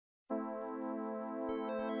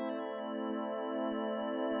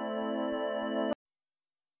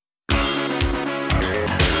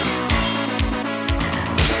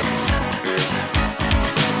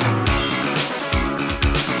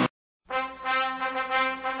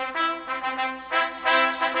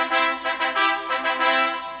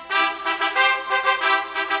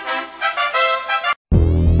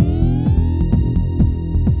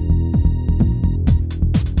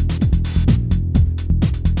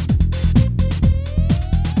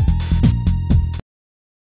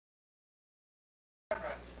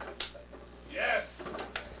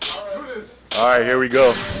Alright, here we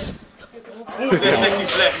go. Who's that sexy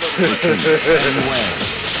black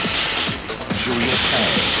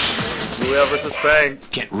Julia versus Fang.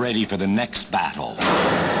 Get ready for the next battle.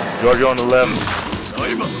 Giorgio on the left. Oh,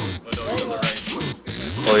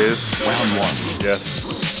 he is? Round one. Yes.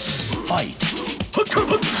 Fight. 1, 2,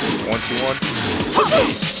 1.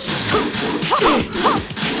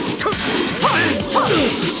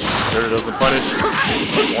 There doesn't punish.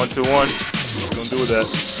 1, 2, 1. Don't do that.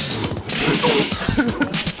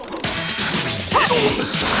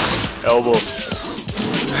 Elbow.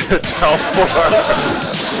 Down 4.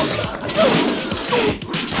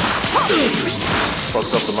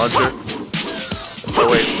 Fucks up the launcher. Oh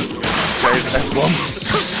wait. Change F1.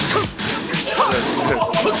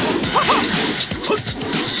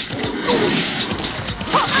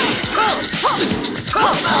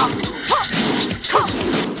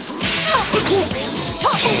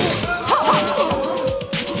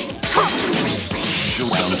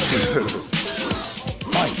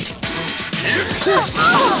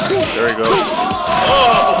 There we go.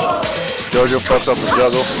 Giorgio fucked up the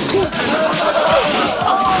juggle.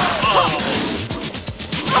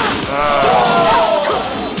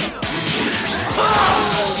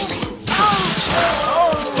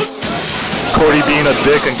 Cody being a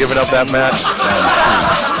dick and giving up that match.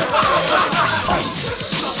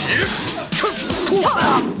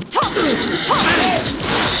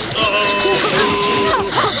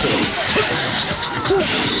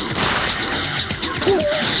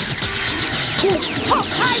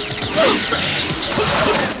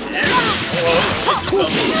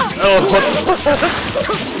 Oh,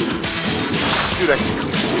 dude,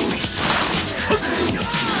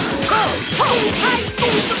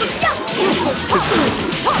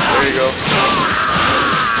 there you go.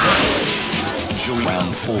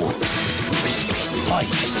 Round 4.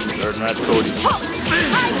 Fight. Third match, Cody.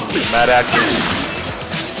 Mad action.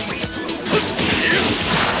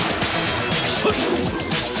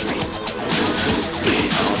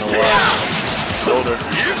 Shoulder.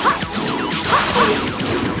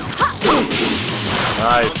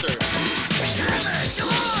 Nice.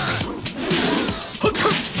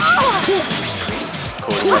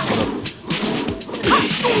 Cody messing up.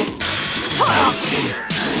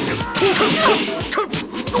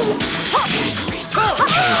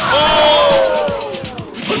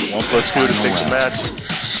 1 plus 2 to take the match.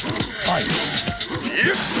 Fight.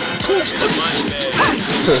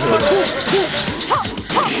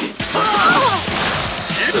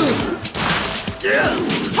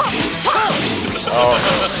 Oh,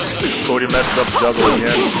 Cody messed up juggle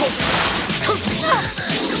again.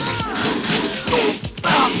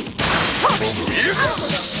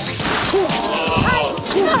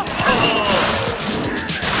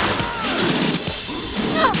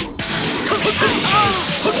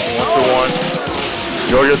 One to one.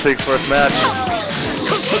 Giorgio takes first match.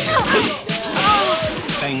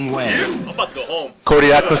 Feng Wei. I'm about to go home.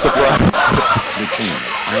 Cody acting surprised. The king.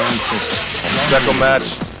 Iron Fist. Second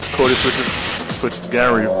match. Cody switches to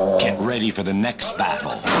Ganryu. Get ready for the next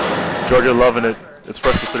battle. Giorgio loving it. It's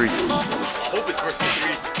first to 3. I hope it's first to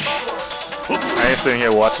 3. I ain't sitting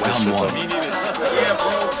here watching this Round shit 1. though. Me neither. Yeah,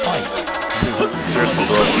 bro. Fight. Seriously,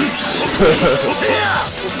 bro.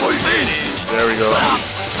 There we go.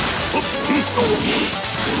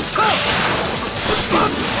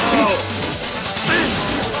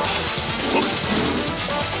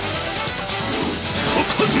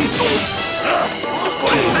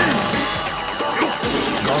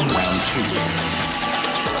 Gone round 2.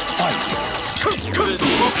 Fight.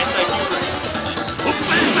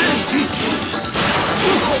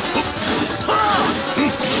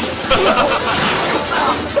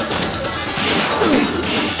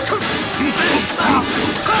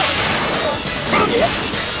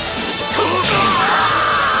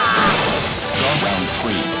 Round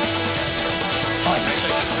 3. Fight.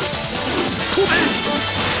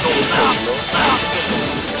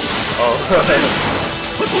 Oh.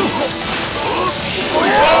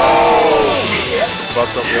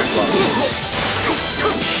 Fucked up your block.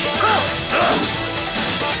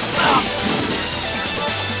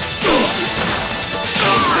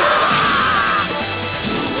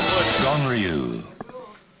 Ganryu.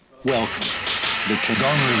 Welcome to the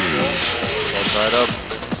Ganryu. All tied up.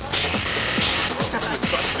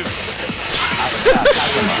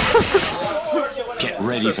 Get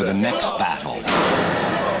ready for the next battle.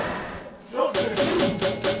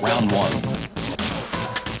 Round 1.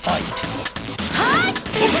 Fight.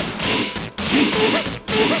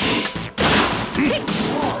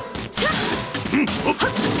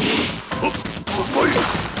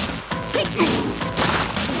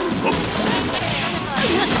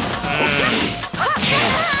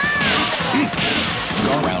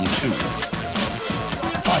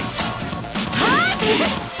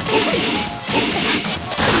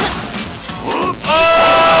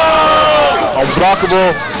 Unblockable.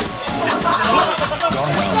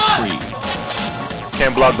 Round 3.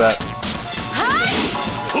 Can't block that.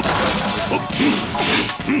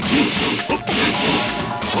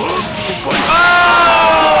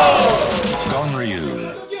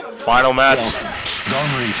 Gonryu. Final match.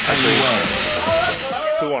 Gonryu,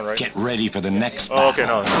 farewell. 2-1, right? Get ready for the next Oh, okay,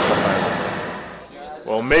 battle.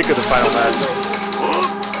 no. Well, make it the final match.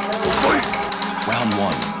 Round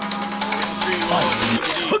 1.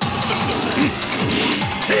 Fight.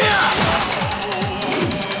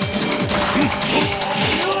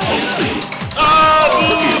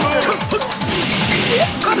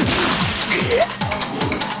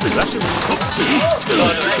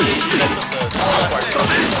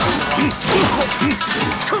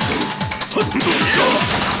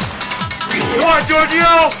 Come on,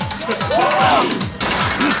 Giorgio!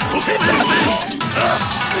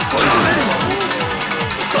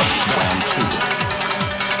 Round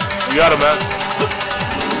 2. You got him, man.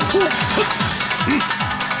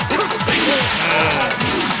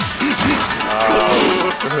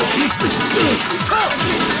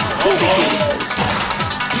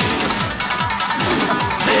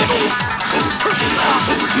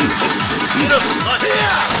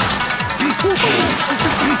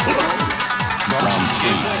 Round 3.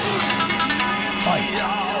 Fight.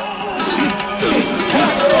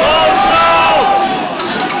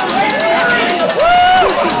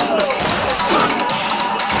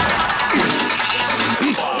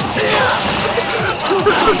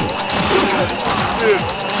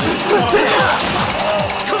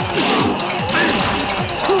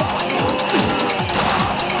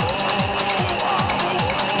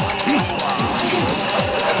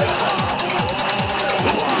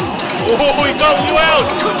 Oh, he's calling you out!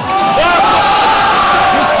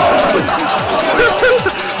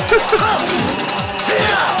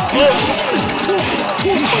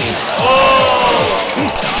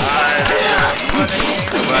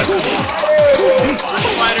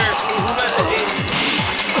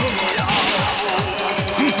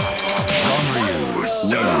 Gonryu,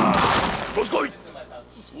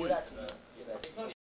 win.